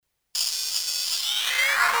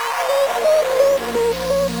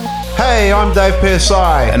Hey, I'm Dave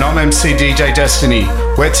PSI. And I'm MC DJ Destiny.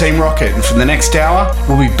 We're Team Rocket, and for the next hour,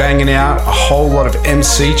 we'll be banging out a whole lot of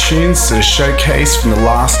MC tunes that are showcased from the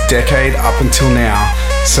last decade up until now.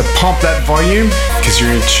 So pump that volume, because you're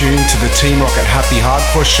in tune to the Team Rocket Happy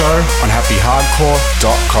Hardcore show on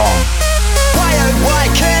happyhardcore.com. Why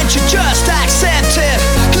can't you just accept it?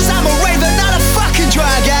 Cause I'm a raver, not a fucking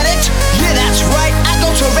drug addict. Yeah, that's right, I go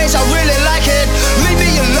to a race, I really like it. Leave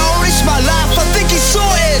me alone, it's my life, I think it's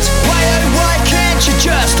sorted. Why can't you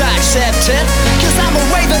just accept it? Cause I'm a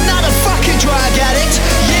raver, not a fucking drug addict.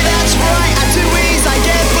 Yeah, that's right, I do ease, I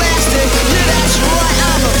get blasted. Yeah, that's right,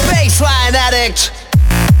 I'm a baseline addict.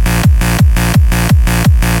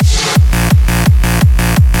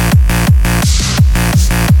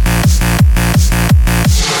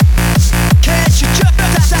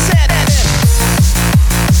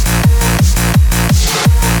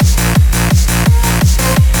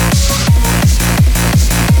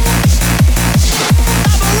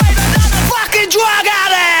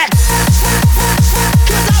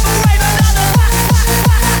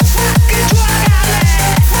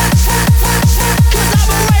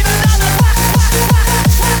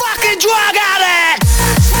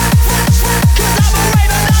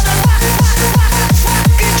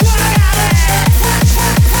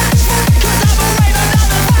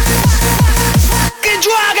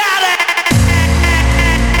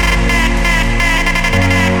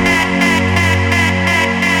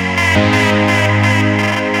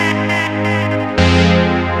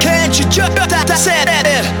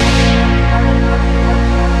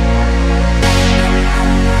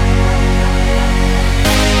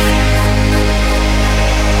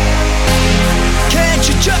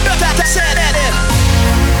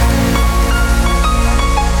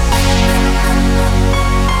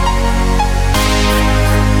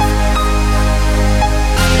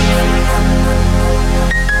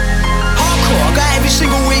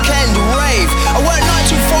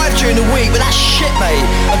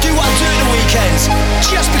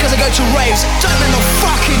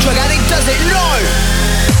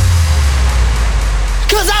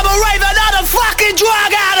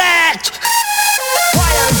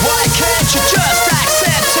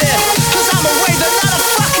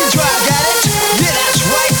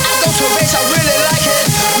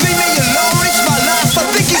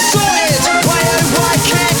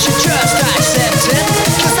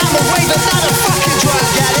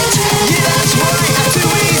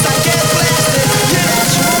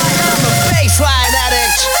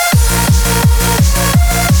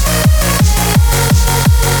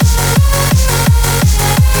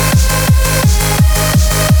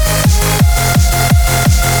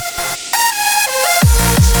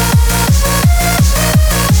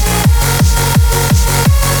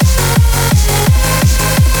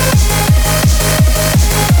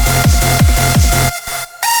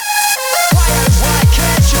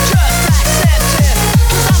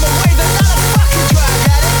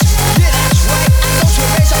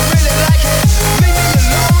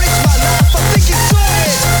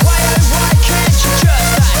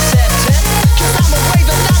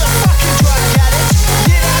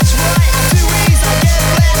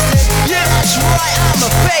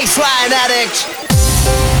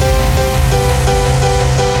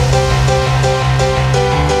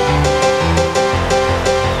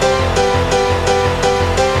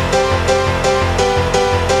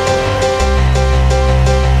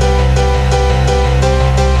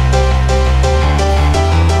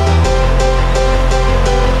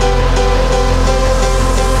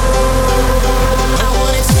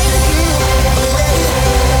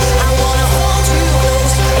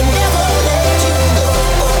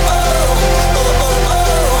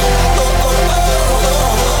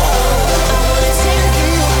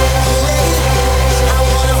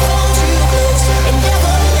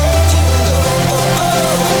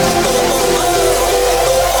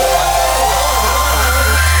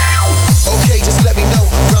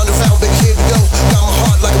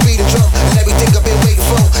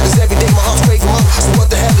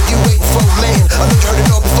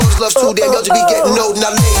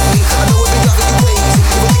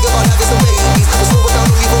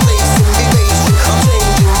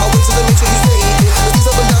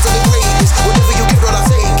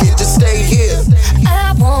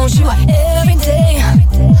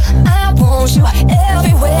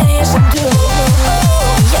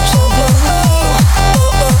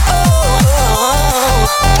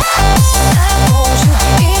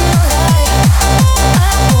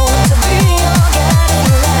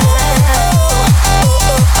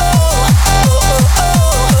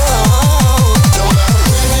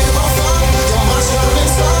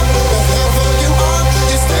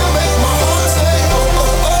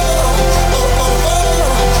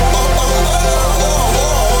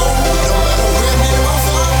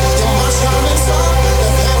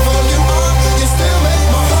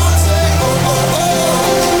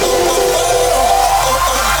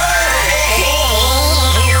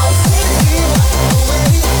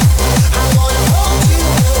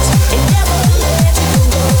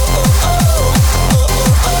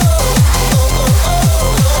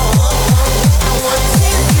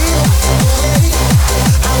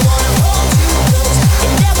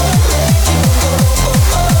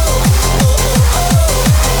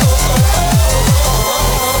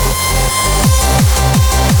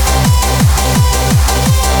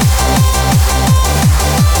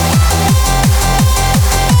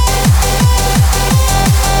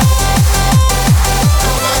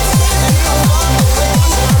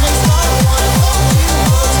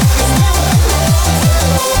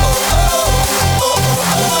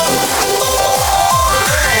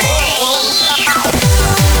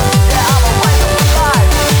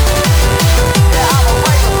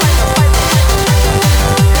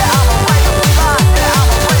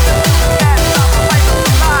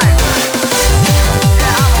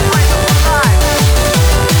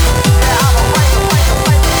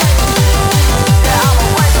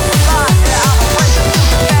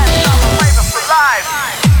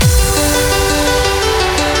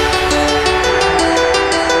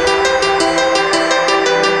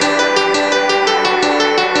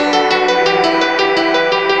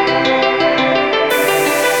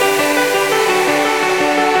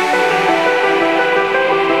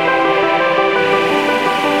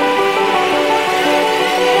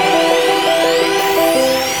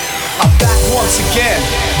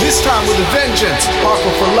 this time with a vengeance.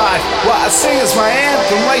 Hardcore for life, what I sing is my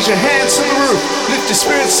anthem. Raise your hands to the roof, lift your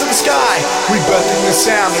spirits to the sky. Rebirthing the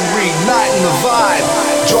sound and reigniting the vibe.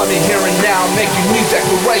 Join me here and now, make a new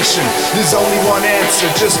declaration. There's only one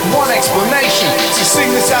answer, just one explanation. So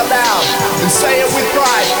sing this out loud and say it with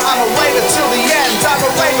pride. I'm a raver till the end, I'm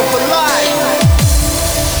a raver for life.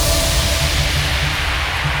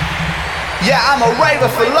 Yeah, I'm a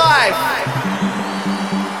raver for life.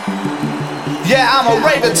 Yeah, I'm a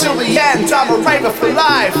raver till the end, I'm a raver for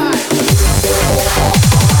life.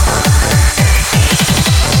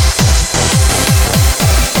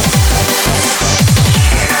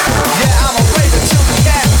 Yeah, I'm a raver till the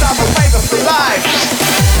end, I'm a raver for life.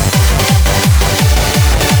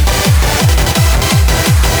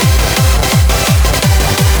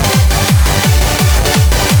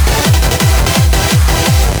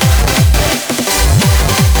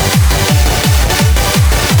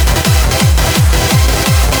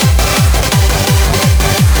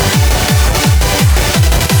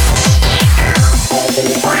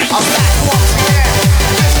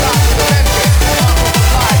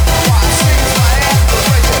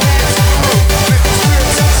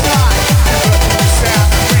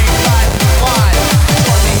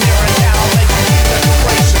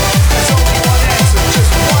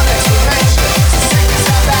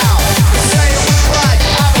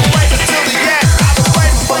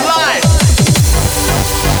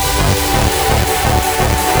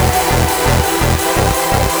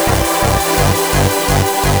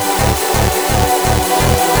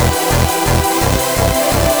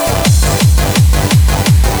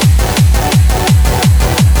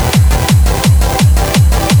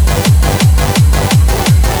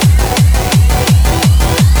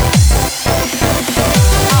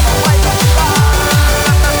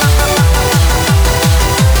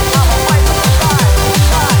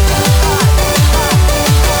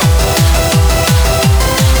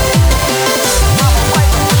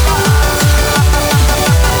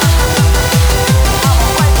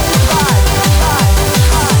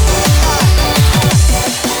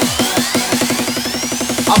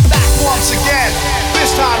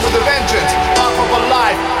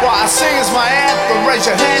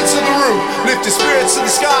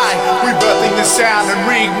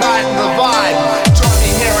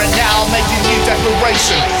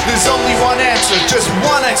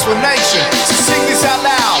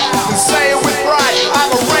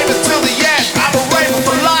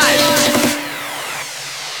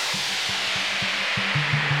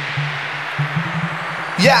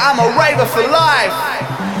 Yeah, I'm a raver for life.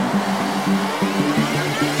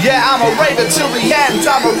 Yeah, I'm a raver till the end,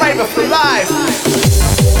 I'm a raver for life.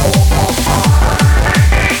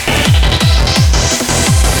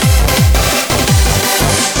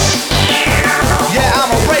 Yeah,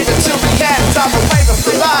 I'm a raver till the end, I'm a raver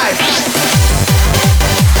for life.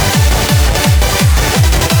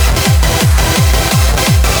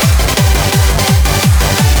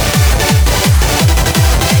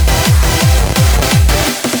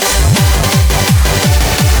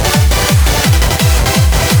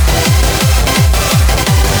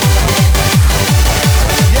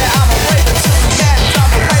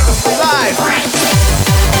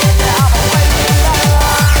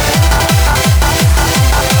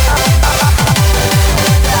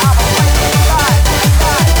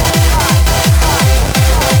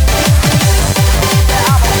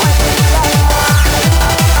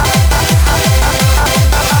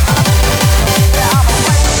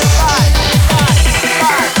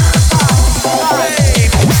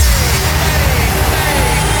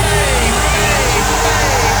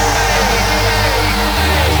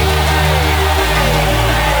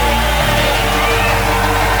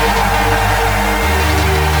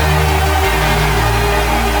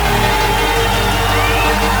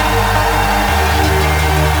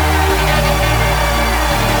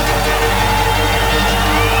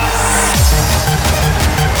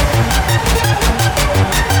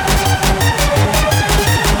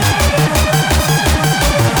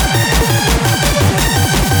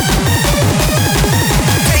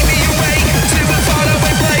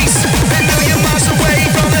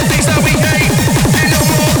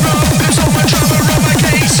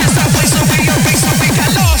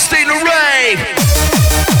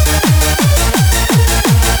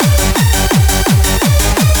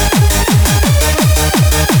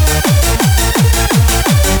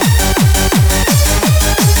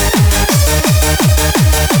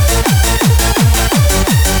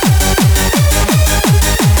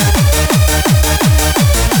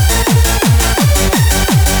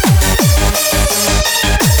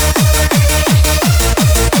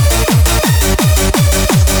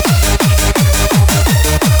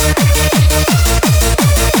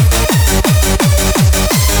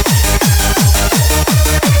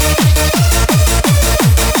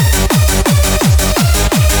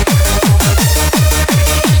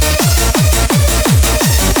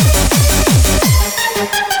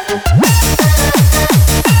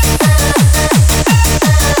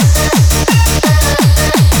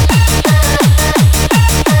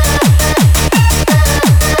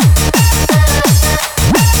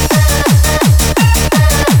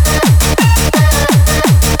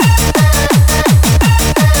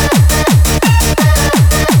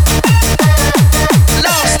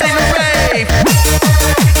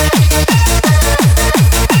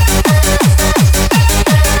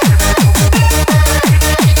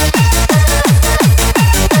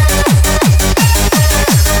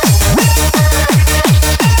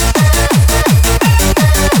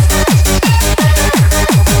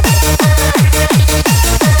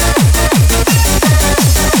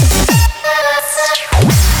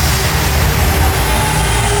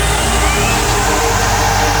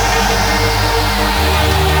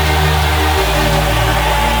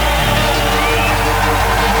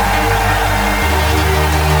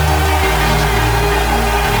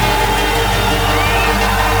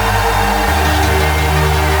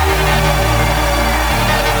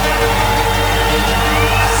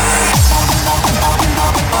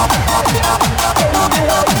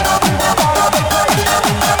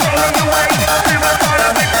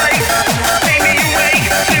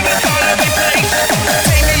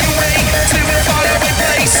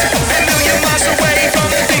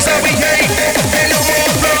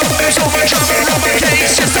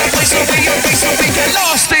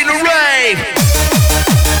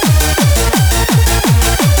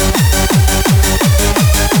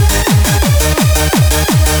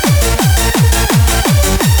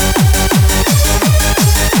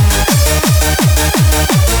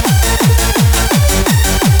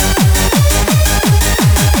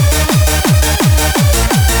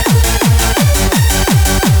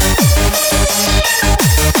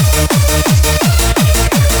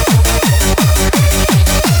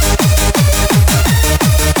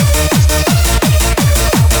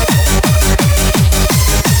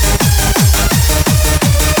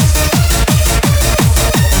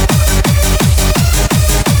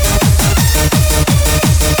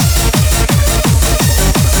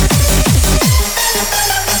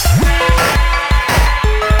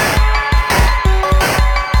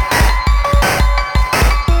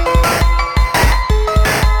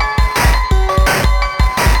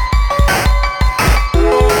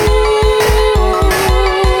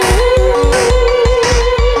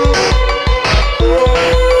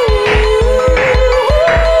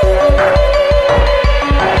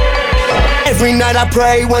 Every night I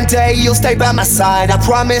pray one day you'll stay by my side. I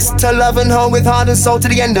promise to love and hold with heart and soul to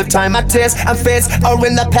the end of time. My tears and fears are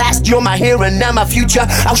in the past. You're my here and now my future.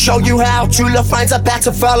 I'll show you how true love finds a path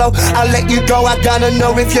to follow. I'll let you go, I gotta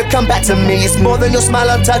know if you come back to me. It's more than your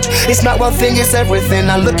smile or touch. It's not one thing, it's everything.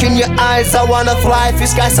 I look in your eyes, I wanna fly if your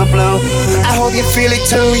sky's so blue. I hope you feel it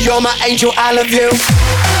too. You're my angel, I love you.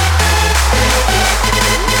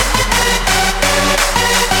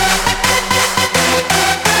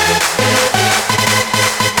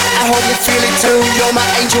 I hope you feel it too. You're my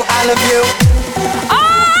angel, I love you.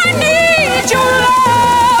 I need your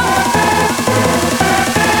love.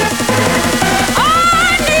 I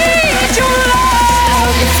need your love. I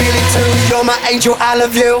hope you feel it too. You're my angel, I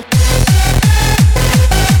love you.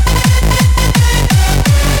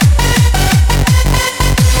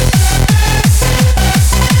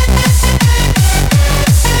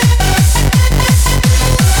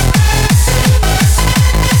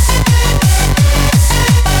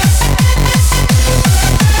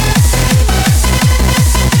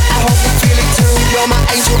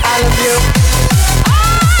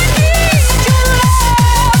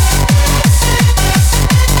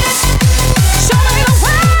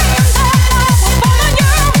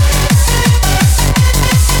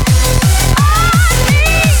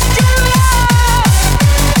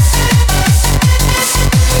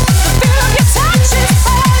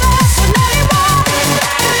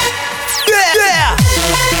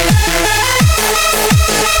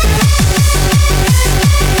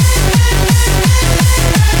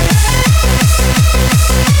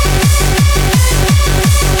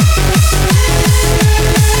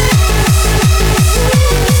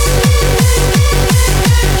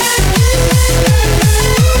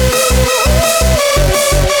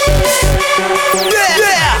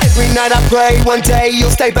 I pray one day you'll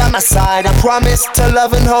stay by my side. I promise to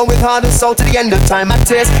love and hold with heart and soul to the end of time. My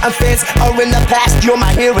tears and fears are in the past. You're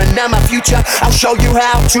my here and now my future. I'll show you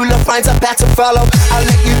how true love finds a path to follow. I'll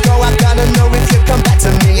let you go, I gotta know if you come back to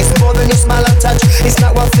me. It's more than your smile or touch. It's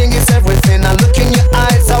not one thing, it's everything. I look in your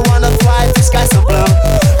eyes, I wanna fly if the sky's so blue.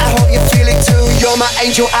 I hope you feel it too. You're my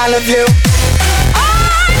angel, I love you.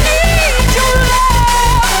 I need your love.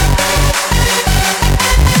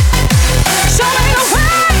 Show me the way.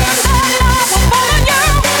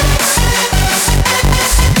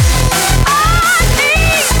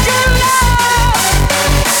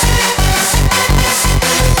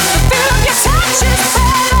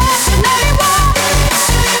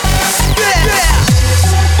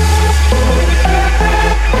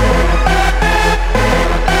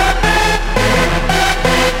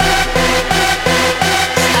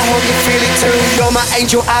 You're my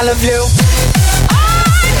angel, I love you.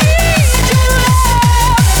 I need your love.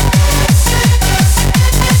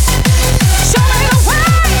 Show me the way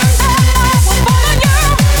that love will follow you.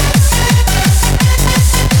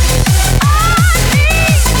 I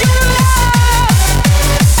need your love.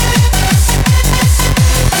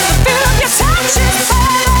 The feel of your touch is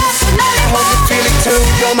forever. I hope you feel it too.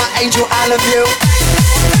 You're my angel, I love you.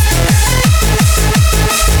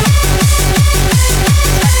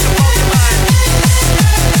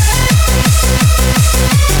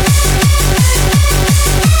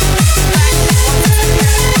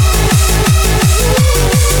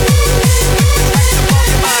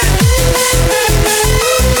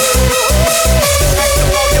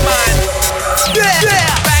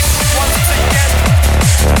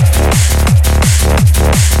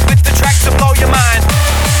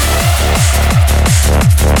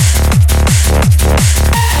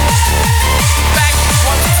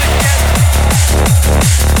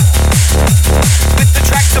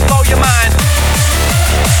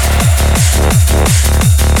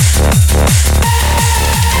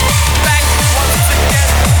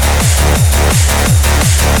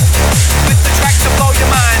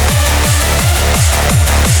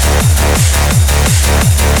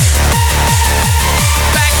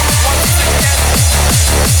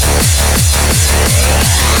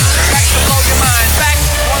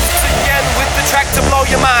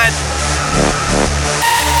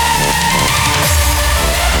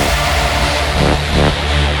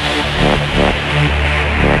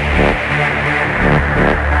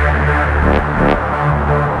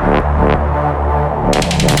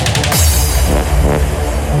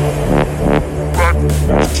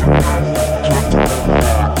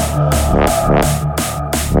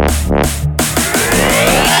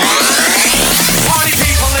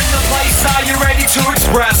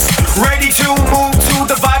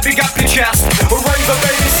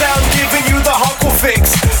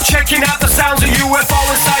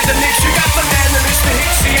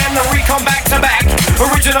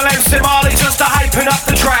 Original MC Marley just a hyping up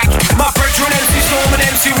the track. My brethren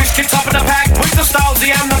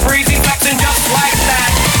Uzi and the breezy flexing just like that.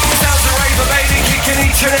 Sounds a raver, baby, kicking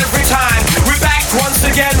each and every time. We're back once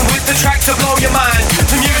again with the track to blow your mind.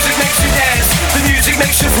 The music makes you dance, the music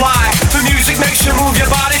makes you fly, the music makes you move your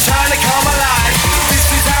body, trying to come alive. This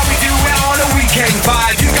is how we do it on a weekend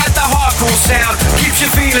vibe. You got the hardcore sound, keeps you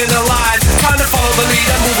feeling alive. Time to follow the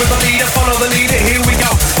leader, move with the leader, follow the leader, here we go.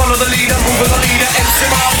 Follow the leader, move with the leader, MC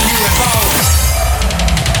Mark UFO.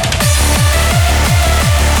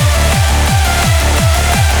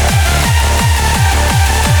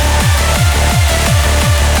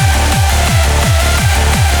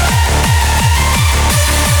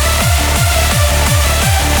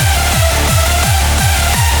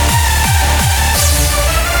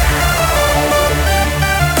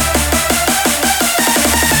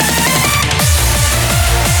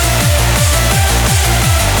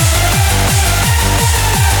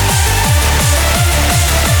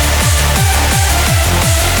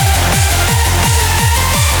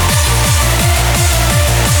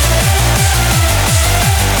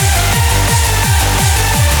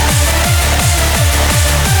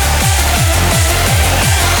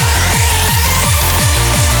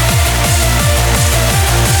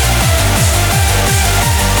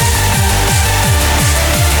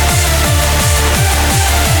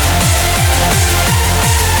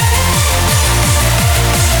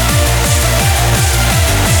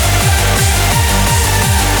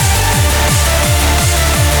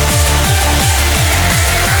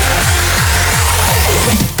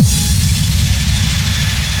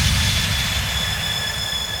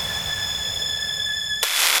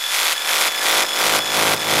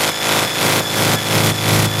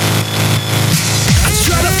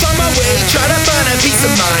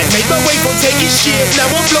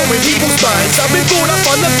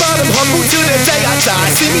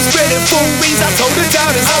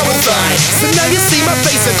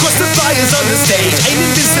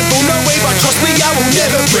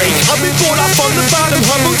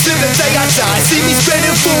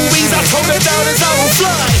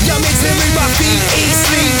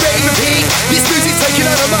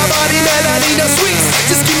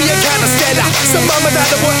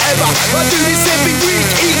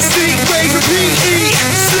 Sleep, rave, repeat. Eat!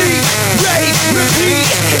 Sleep!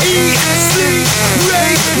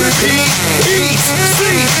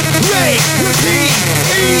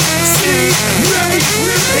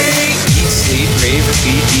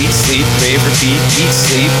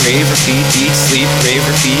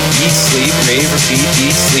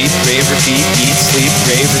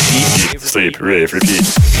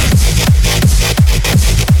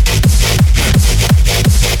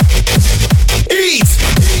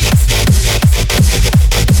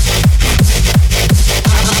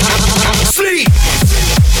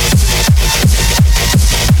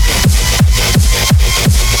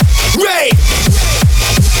 Rave!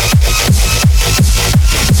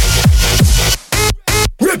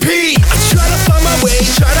 Repeat! I try to find my way,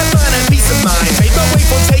 try to find a peace of mind. Made my way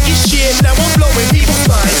from taking shit, now I'm blowing people's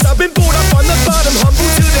minds. I've been brought up on the bottom, humble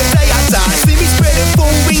till the day I die. See me spreading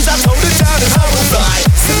full wings, I hold it down and I will fly.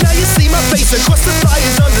 So now you see my face across the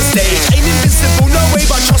flyers on the stage. Ain't invincible, no way,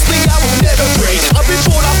 but trust me, I will never break. I've been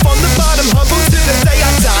brought up on the bottom, humble till the day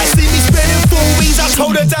I die. See me spreading full wings, I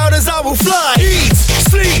hold it down as I will fly. Eat,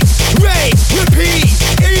 sleep, rave, repeat.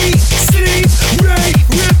 Eat, sleep, rave,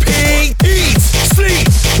 repeat. Eat, sleep,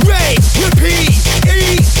 rave, repeat.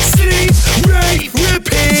 Eat, sleep, rave,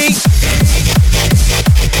 repeat.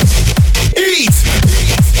 Eat,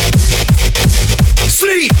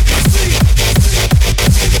 sleep,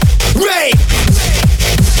 rave,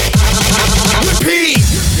 repeat.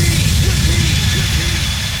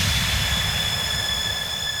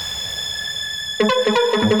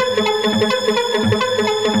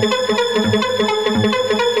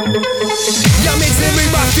 Yeah, I'm into move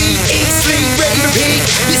my feet, eat, sleep, rave, repeat.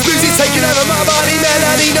 This music's taking over my body, man,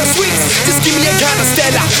 I need no sweets. Just give me a kind of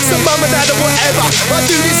Stella, some mama, dad, or whatever. I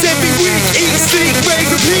do this every week, eat, sleep, rave,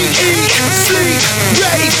 repeat. Eat, sleep,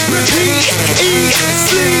 rave, repeat. Eat,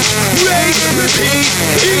 sleep, rave, repeat.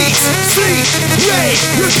 Eat, sleep, rave,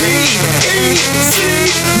 repeat. Eat, sleep, rave, repeat. Eat, sleep,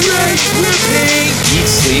 rave, repeat. Eat,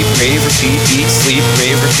 sleep, rave, repeat. Eat, sleep,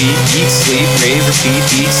 rave, repeat. Eat, sleep, rave, repeat.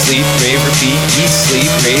 Eat, sleep, rave, repeat. Eat, sleep,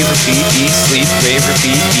 rave, repeat. Eat, sleep, rave,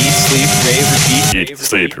 repeat. Eat, sleep, rave, repeat. Eat,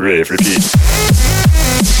 sleep, rave, repeat.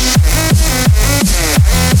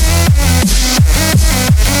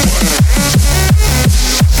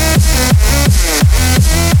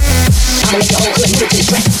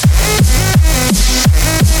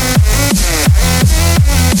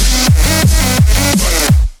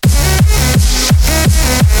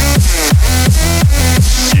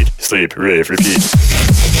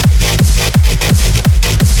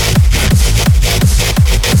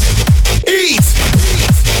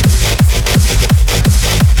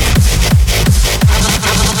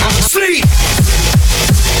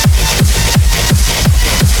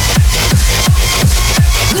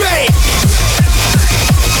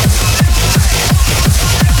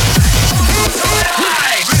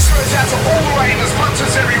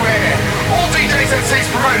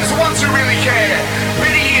 promoters, the ones who really care.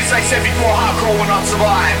 Many years they said before hardcore will not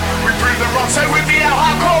survive. We proved them wrong, so with me now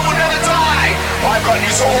hardcore will never die. I've got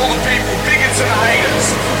news for all the people, bigots and haters.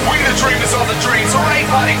 We the dreamers of the dreams, the rave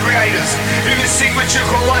party creators. In this signature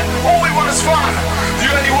called life, all we want is fun. The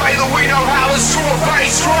only way that we know how is to obey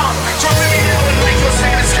strong. Join me now and make your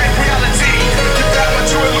stand escape reality. Give that what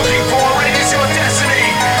you were looking for, it is your destiny.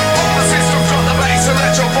 All the systems drop the bass and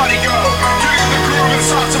let your body go. Get in the groove and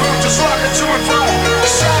start to move, just rock it to and fro.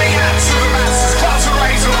 Shouting out to the masses, clubs and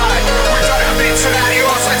razor light. We don't have bits and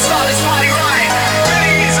adios, let's start this party right. Many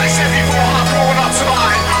years they said before hardcore will not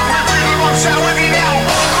survive. We bring the rocks out with me now,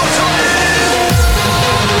 hardcore time.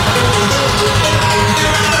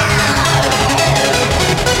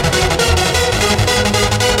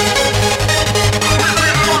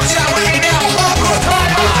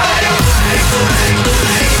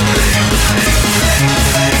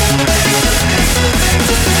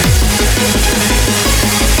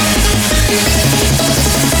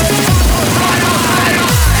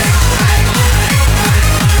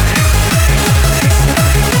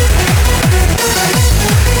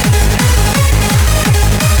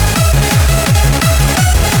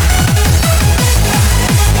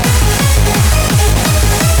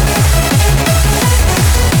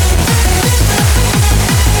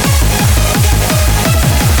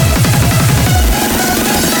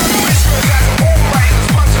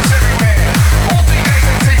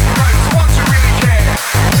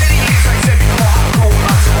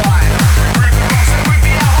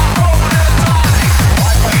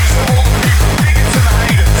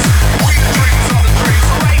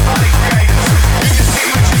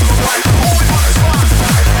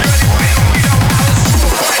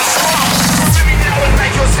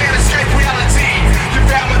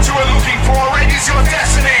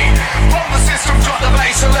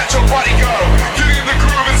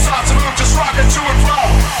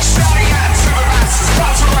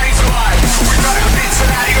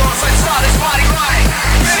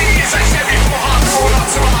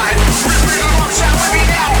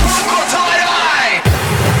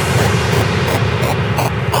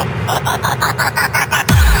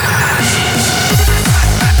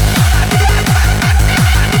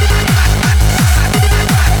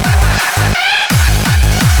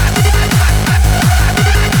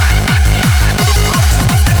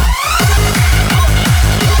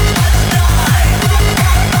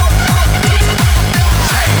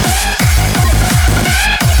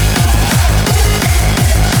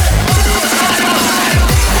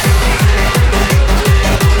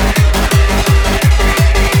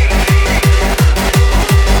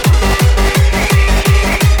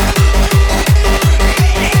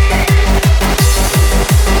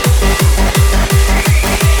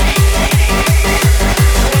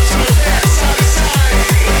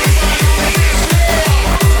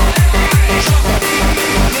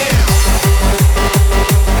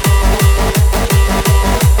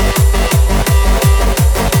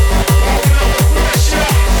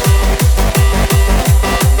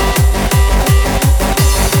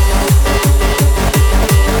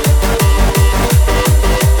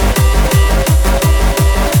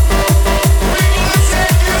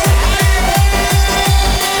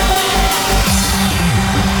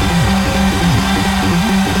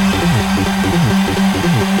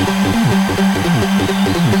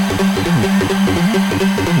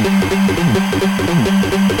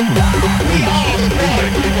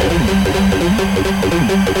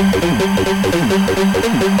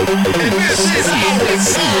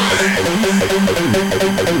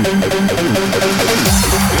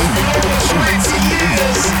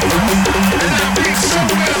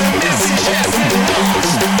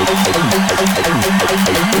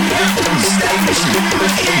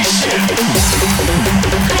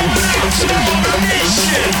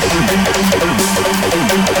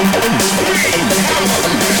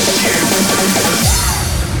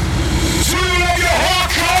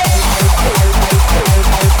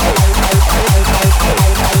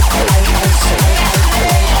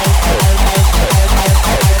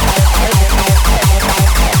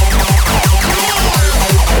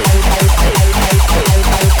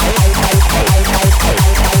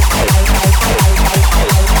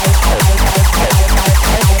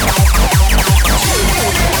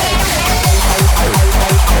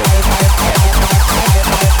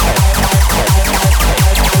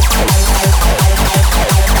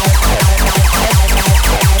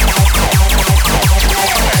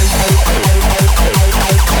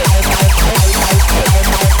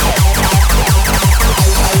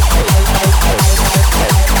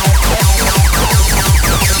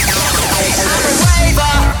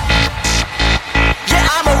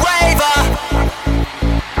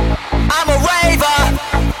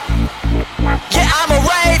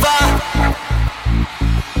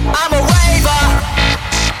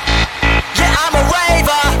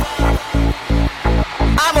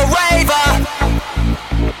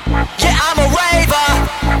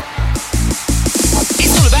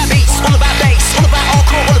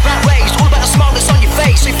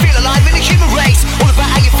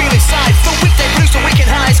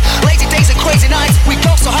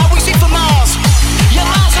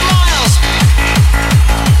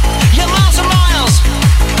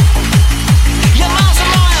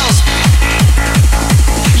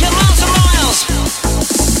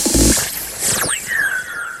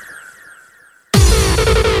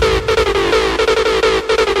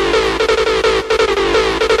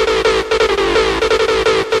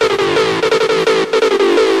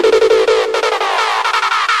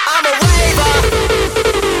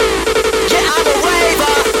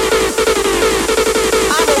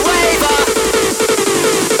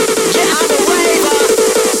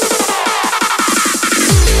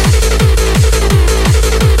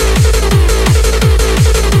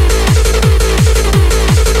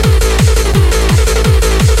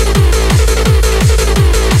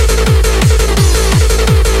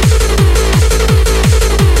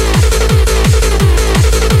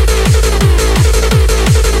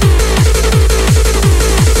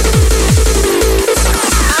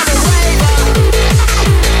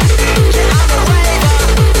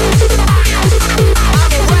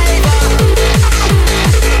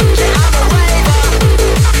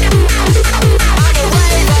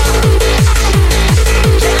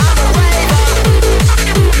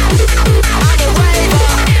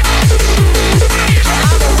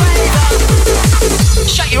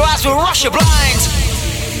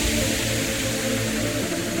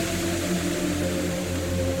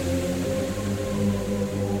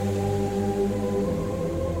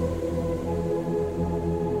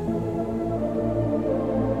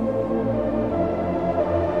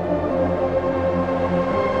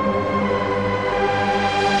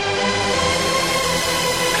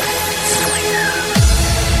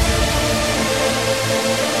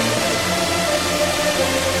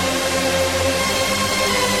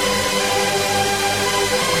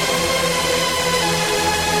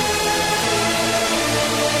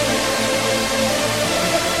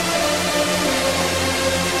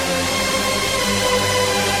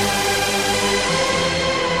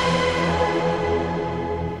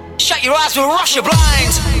 shut your eyes, we'll rush you blind.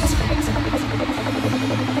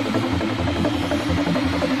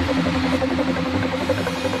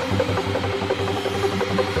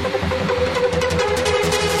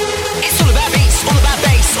 It's all about beats, all about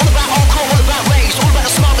bass, all about encore, all about rage, all about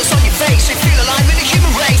the smile that's on your face. You feel alive with the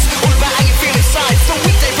human race, all about how you feel inside. From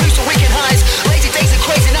weekday blues to weekend highs, lazy days and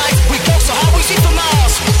crazy nights. We go so hard we see for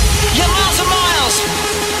miles, yeah, miles and miles,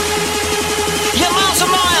 yeah, miles and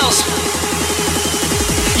miles,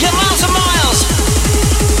 yeah, miles and miles,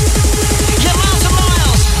 yeah, miles and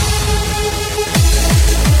miles. I'm a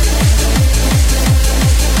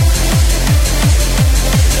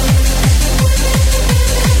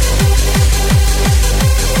raver,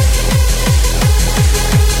 yeah, I'm a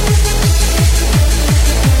raver,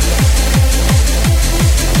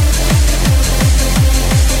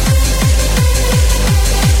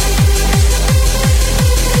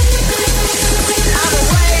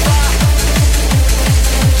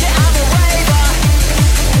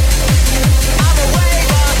 I'm a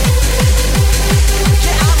raver,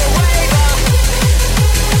 yeah, I'm a raver,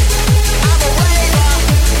 I'm a raver,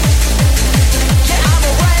 yeah, I'm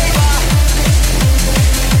a raver,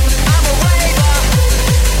 I'm a raver,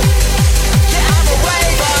 yeah, I'm a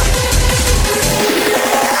raver.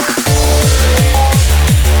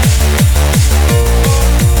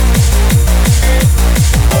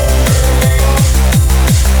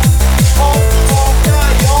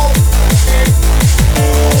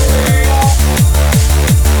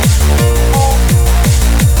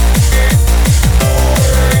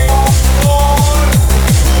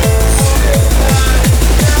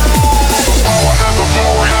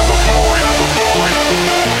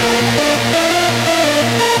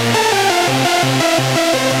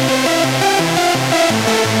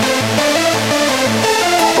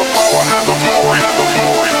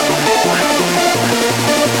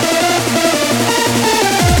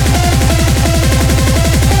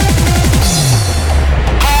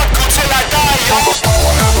 Hardcore till I die, yo.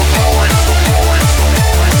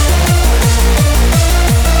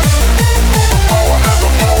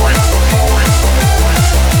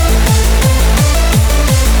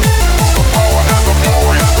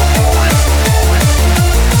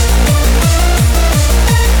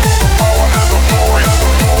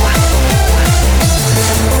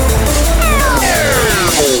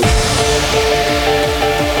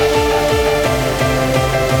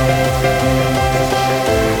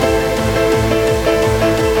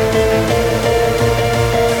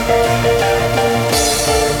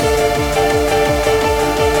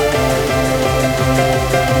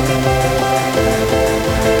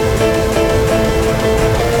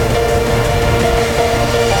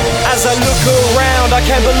 As I look around, I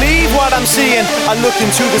can't believe what I'm seeing. I look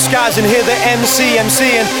into the skies and hear the MC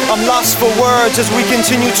MCing. I'm lost for words as we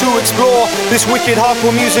continue to explore this wicked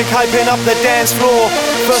hardcore music hyping up the dance floor.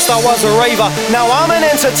 First I was a raver, now I'm an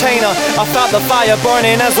entertainer. I felt the fire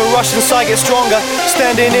burning as the rush inside gets stronger.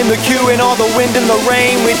 Standing in the queue in all the wind and the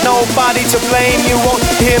rain with nobody to blame. You won't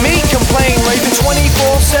hear me complain. Raving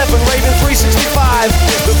 24/7, raving 365.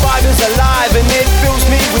 The vibe is alive and it fills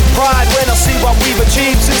me with pride when I see what we've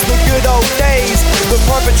achieved since the good old days. The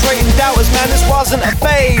perpetrating doubters, man, this wasn't a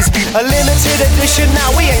phase. A limited edition, now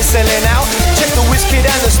we ain't selling out. Check the whiskey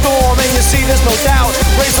and the storm and you see there's no doubt.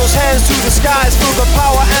 Raise those hands to the skies, feel the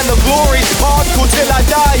power and the glory. Hardcore till I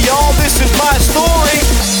die, y'all, this is my story.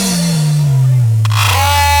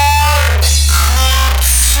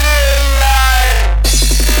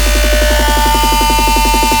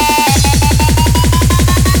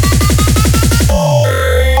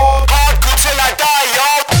 Hardcore till I die, yo.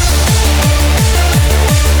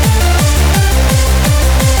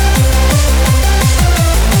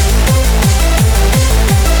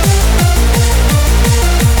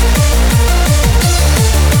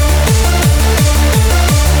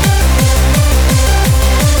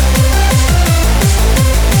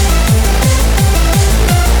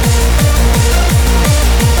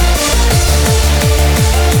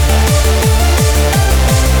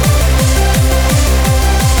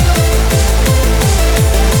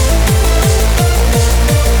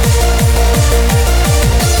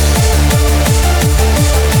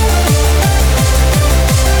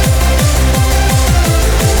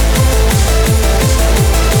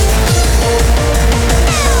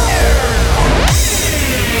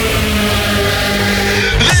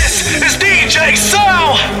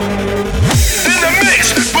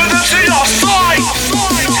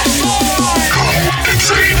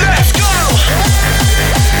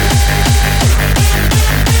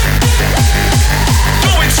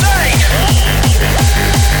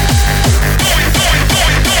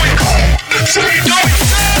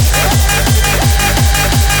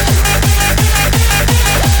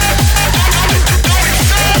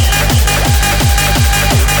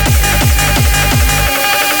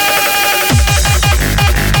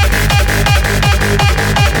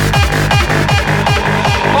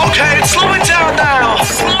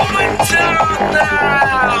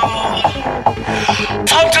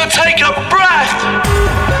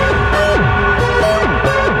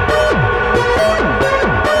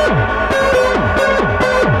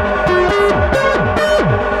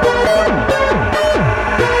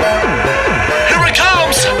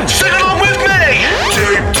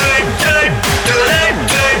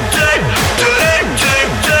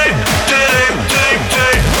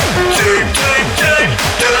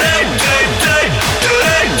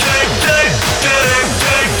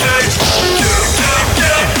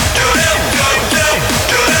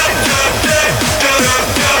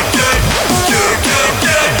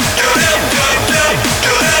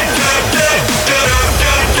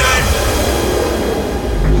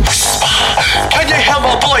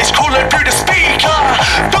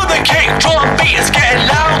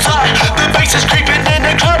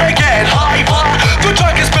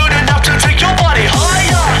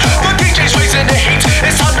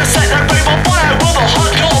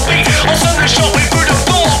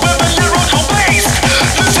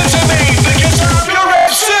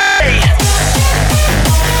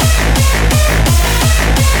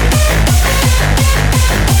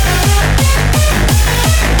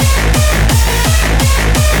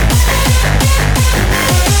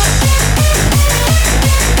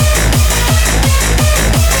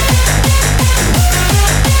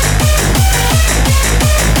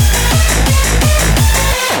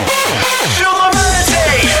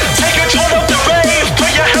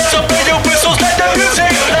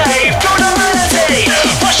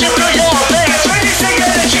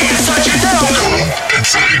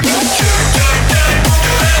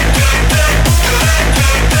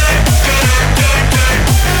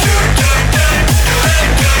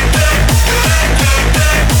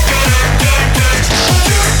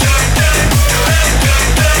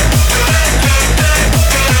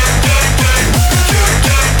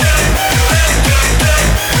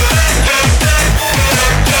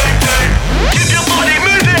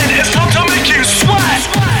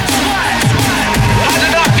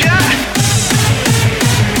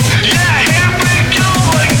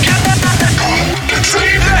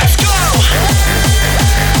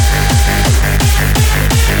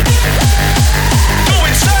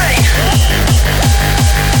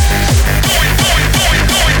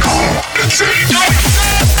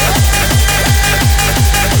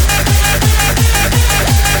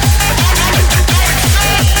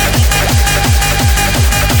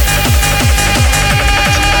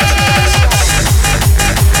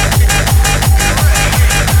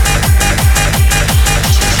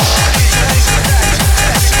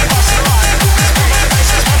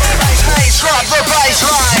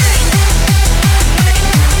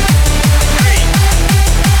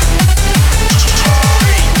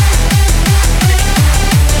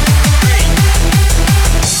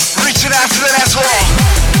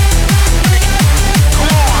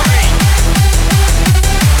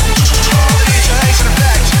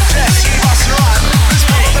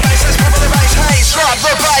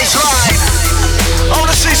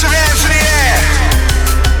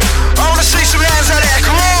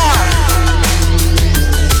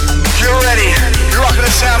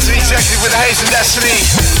 destiny.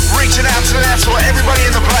 Reaching out to the dance floor, everybody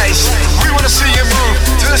in the place. We wanna see you move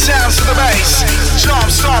to the sounds of the bass. Jump,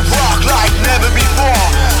 stomp, rock like never before.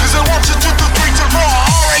 Cause I want you to do 3 to 4.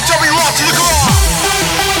 R-A-W, rock to the core.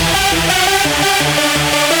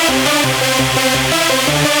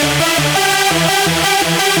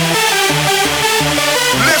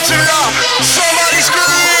 Lift it up, somebody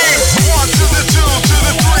scream. 1 to the 2 to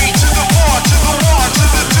the 3 to the 4 to the 1 to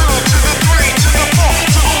the 2 to the 3 to the 4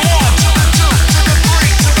 to the 1 to the 2 to the 3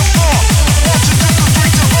 to the 4. 1 to 2 to 3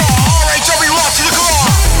 to 4. R-A-W, rock to the core.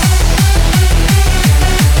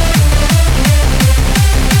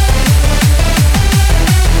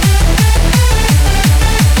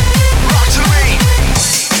 Rock to me.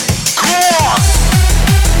 Come on.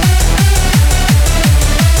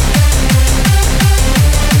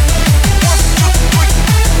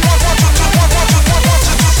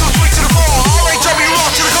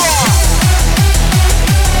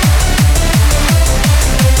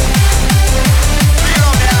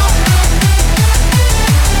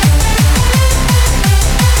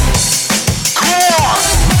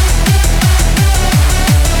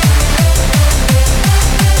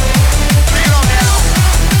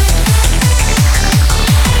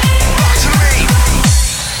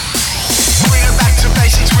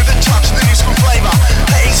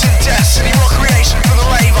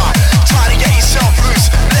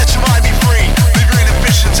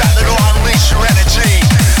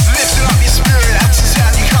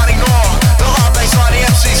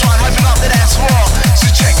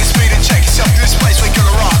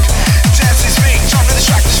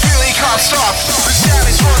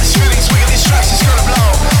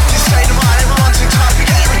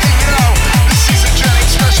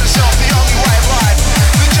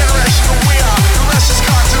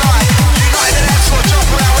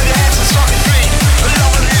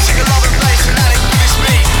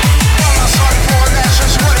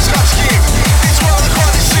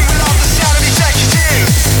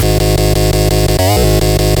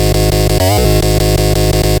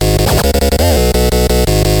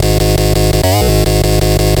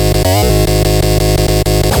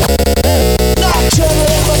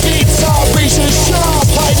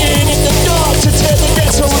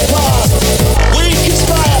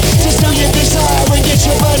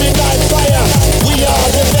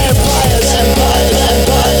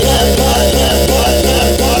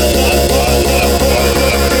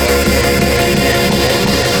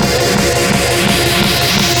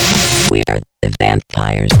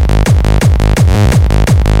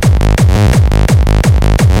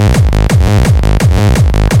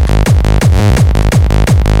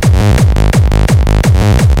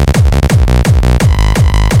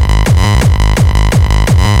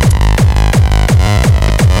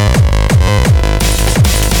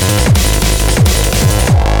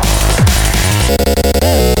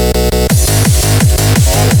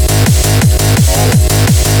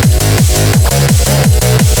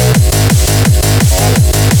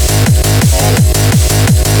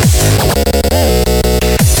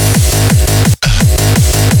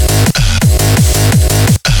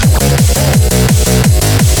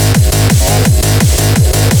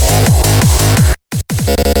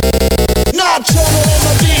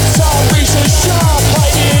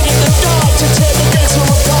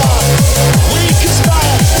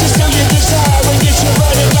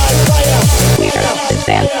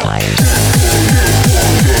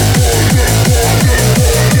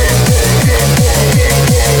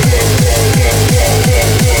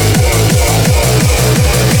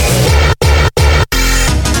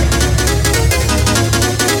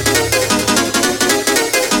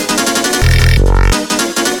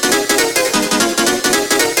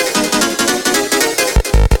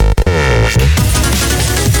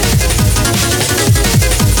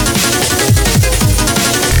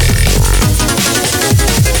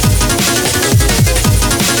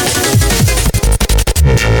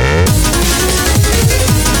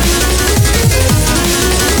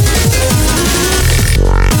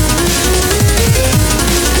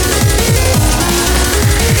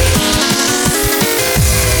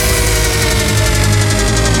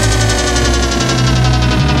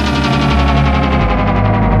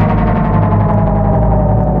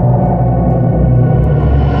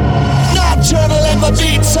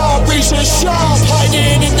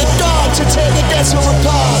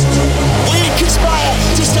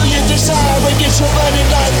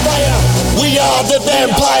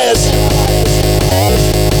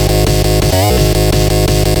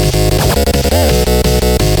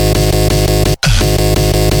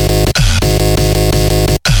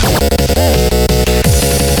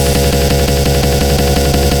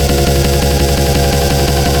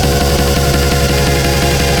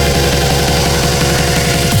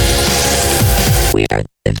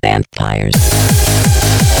 vampires.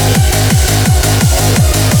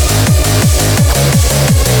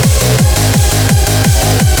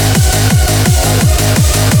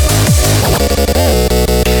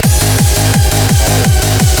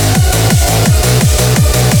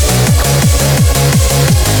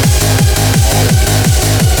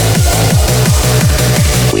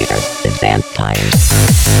 We're the vampires.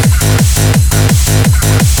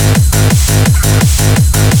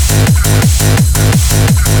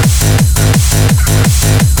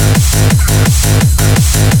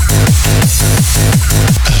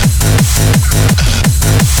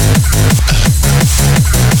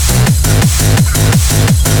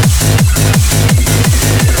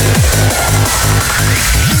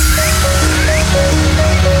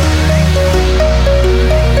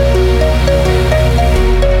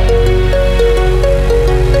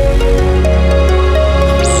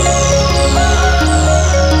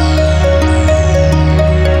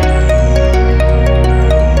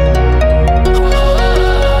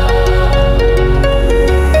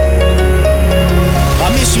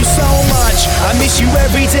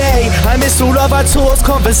 Talks,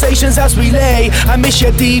 conversations as we lay. I miss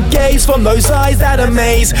your deep gaze from those eyes that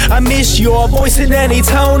amaze. I miss your voice in any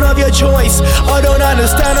tone of your choice. I don't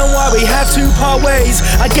understand why we have to part ways.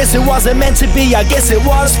 I guess it wasn't meant to be, I guess it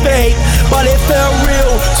was fate. But it felt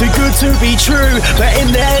real, too good to be true. But in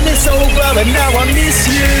the end it's over and now I miss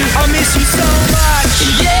you. I miss you so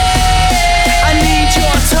much. Yeah, I need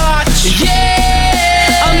your touch.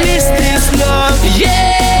 Yeah, I miss this love.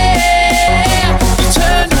 Yeah, you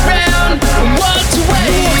turned around and walked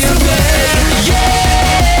away again.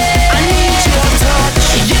 Yeah, I need your touch.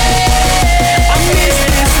 Yeah, I miss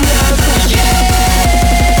this love. Yeah,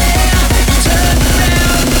 you turned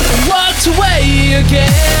around and walked away again.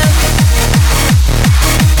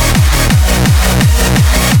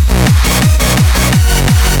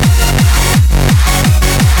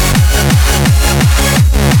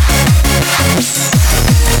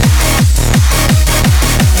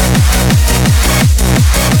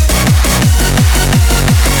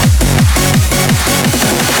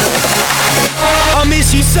 I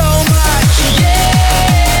miss you so much. Yeah,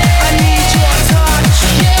 I need your touch.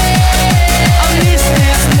 Yeah, I miss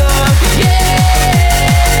this love. Yeah,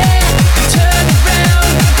 you turned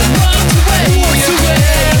around and walked away.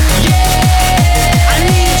 Yeah, I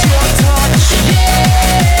need your touch. Yeah,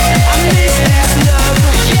 I miss this love.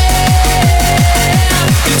 Yeah,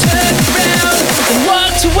 you turned around and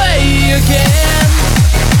walked away again.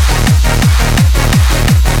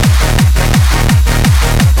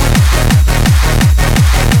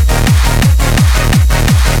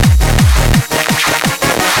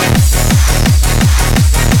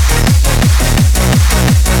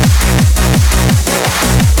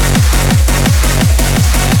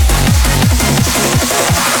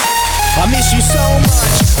 I miss you so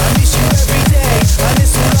much, I miss you every day. I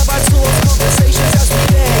miss all of our talks, conversations as we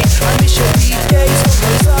lay. I miss your deep gaze from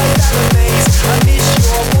those eyes that amaze. I miss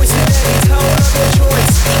your voice in any tone of your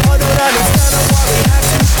choice. I don't understand why we have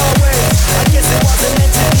to part ways. I guess it wasn't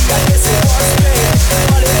meant to be, I guess it was fate.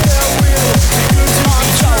 But it felt real, too good to be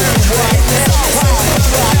true.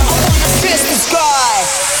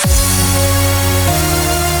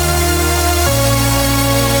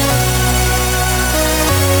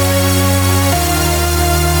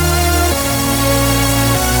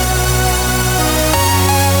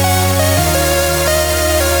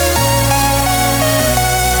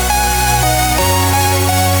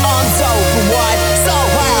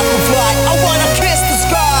 I wanna kiss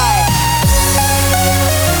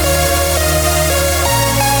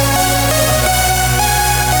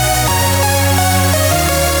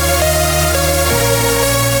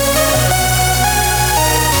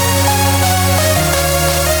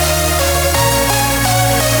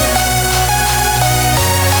the sky.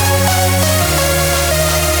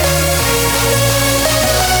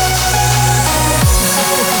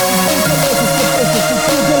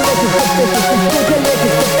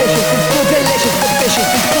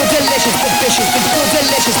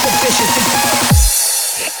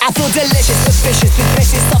 I feel delicious, but vicious, with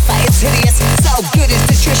vicious, suffer, it's hideous. So good, it's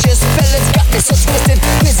nutritious. Fellas got me so twisted.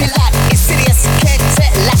 Busy like insidious. Can't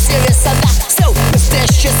take life serious. I'm not so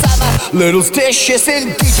superstitious. I'm a little stitious in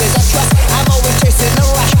DJs I trust. I'm always chasing the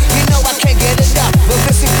rush. You know I can't get enough of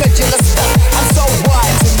this incredulous stuff. I'm so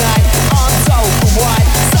wide tonight. I'm so wide,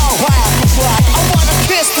 so high I can fly. I wanna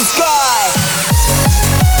kiss the sky.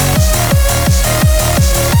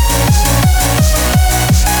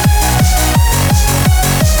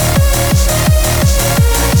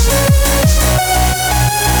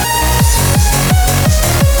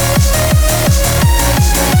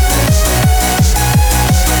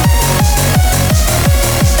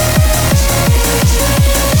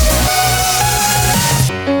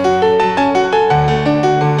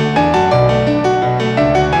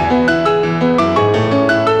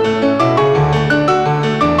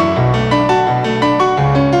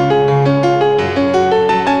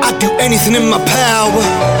 anything in my power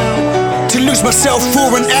to lose myself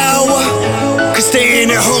for an hour. Cause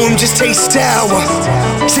staying at home just tastes sour.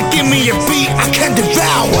 So give me a beat I can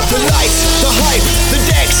devour. The lights, the hype, the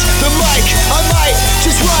decks, the mic. I might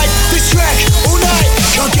just ride this track all night.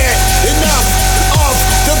 Can't get enough of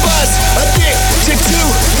the buzz. Addicted to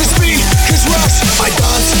the speakers rush. I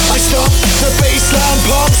dance, I stomp, the bassline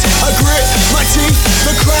pumps. I grit my teeth,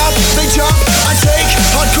 the crowd they jump. I take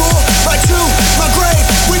hardcore right to my grave.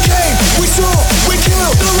 We came, we saw, we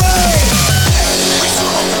killed the rain. We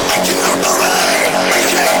saw, we killed the rain. We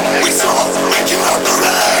came, we saw, we killed the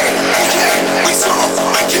rain. We came, we saw,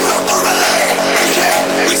 we killed the rain. We came,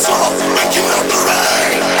 we saw, we killed the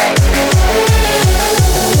rain.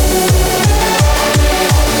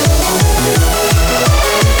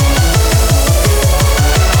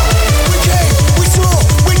 We came, we saw,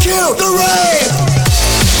 we killed the rain.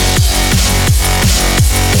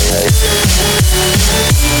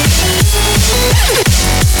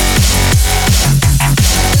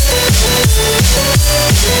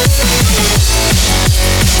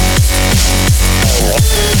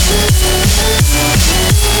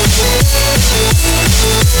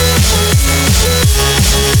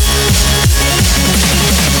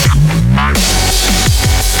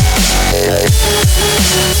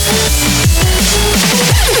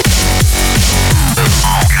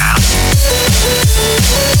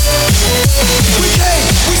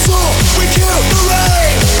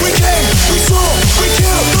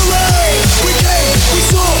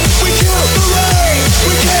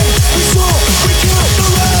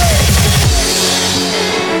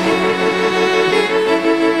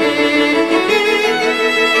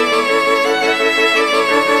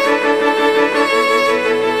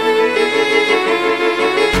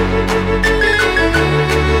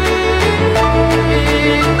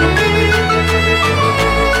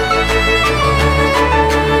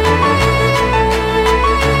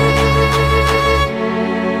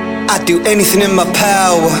 I'd do anything in my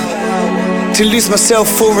power to lose myself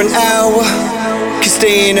for an hour. Cause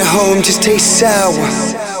staying at home just tastes sour.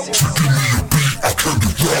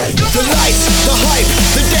 The lights, the hype,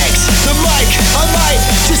 the decks, the mic. I might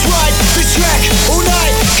just ride this track all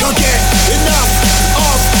night. Can't get enough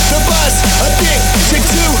of the buzz. Addicted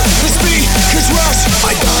to the speakers rush.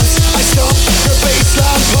 I dance, I stomp, the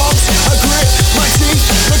bassline pumps. I grit my teeth,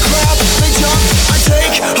 the crowd they jump. I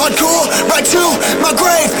take hardcore right to my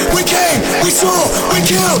grave. We came, we saw, we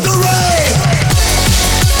killed the rain.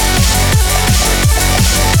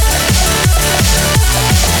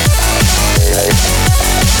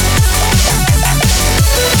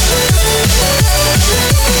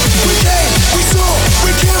 We came, we saw,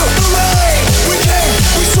 we killed the rain. We came,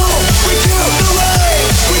 we saw, we killed the rain.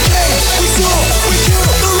 We came, we saw, we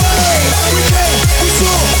killed the rain. We came, we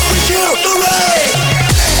saw, we killed the rain.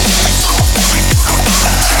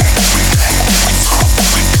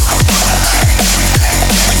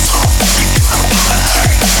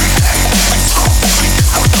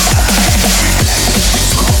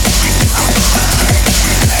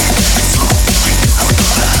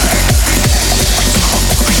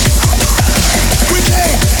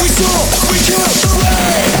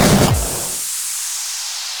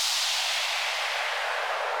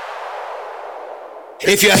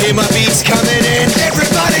 If you hear my beats coming in,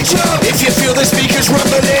 everybody jump. If you feel the speakers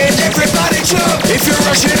rumbling, everybody jump. If you're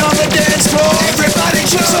rushing on the dance floor, everybody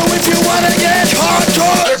jump. So if you wanna get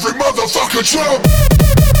hardcore, every motherfucker jump.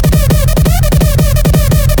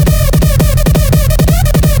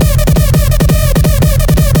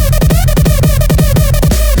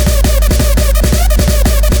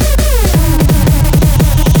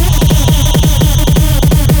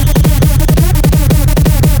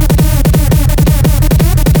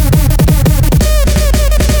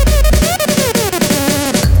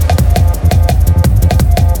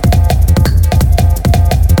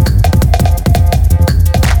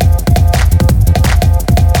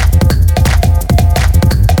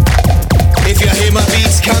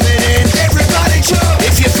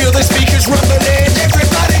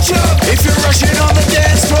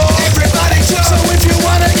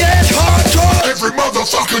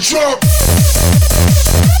 Jump! Control.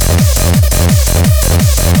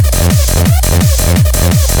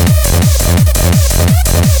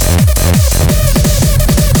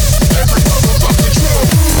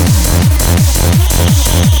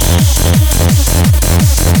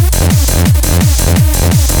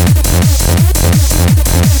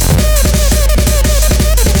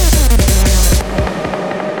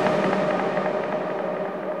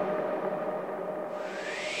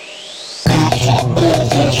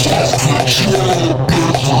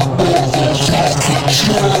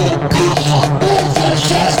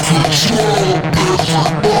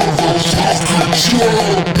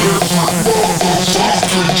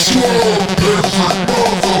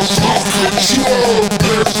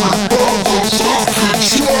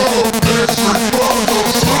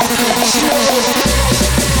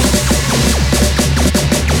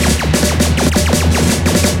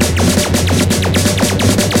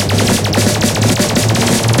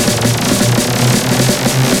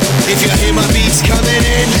 If you hear my beats coming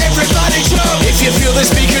in, everybody jump. If you feel the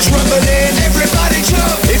speakers rumbling, everybody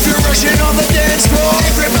jump. If you're rushing on the dance floor,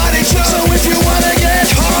 everybody jump. So if you wanna get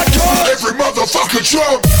hardcore, every motherfucker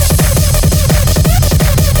jump.